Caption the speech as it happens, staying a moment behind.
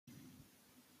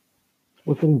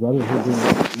What's any better?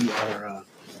 Hey, we are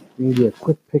going to do a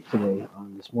quick pick today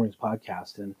on this morning's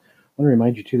podcast. And I want to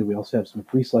remind you, too, that we also have some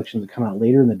free selections that come out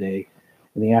later in the day,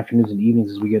 in the afternoons and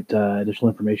evenings, as we get additional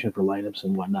information for lineups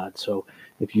and whatnot. So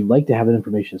if you'd like to have that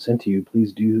information sent to you,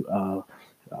 please do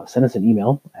send us an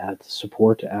email at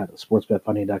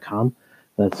support@sportsbetfunding.com.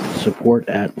 That's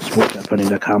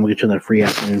support@sportsbetfunding.com. We'll get you on that free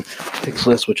afternoon picks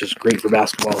list, which is great for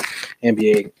basketball,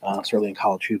 NBA, certainly in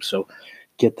college hoops. So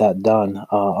get that done.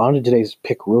 On to today's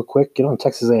pick real quick. Get on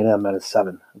Texas A&M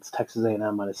 -7. It's Texas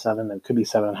A&M -7. It could be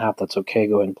 7.5. That's okay.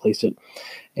 Go ahead and place it.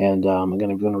 And I'm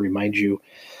going to remind you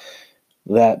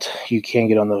that you can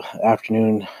get on the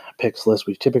afternoon picks list.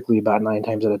 We typically about 9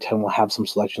 times out of 10 will have some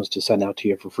selections to send out to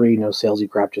you for free. No salesy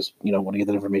crap. Just want to get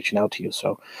that information out to you.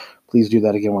 So please do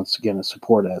that again. Once again,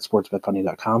 support at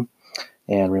sportsbetfunding.com.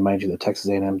 And remind you that Texas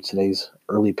A&M today's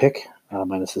early pick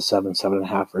minus the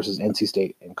 7.5 versus NC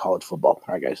State in college football.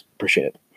 All right, guys, appreciate it.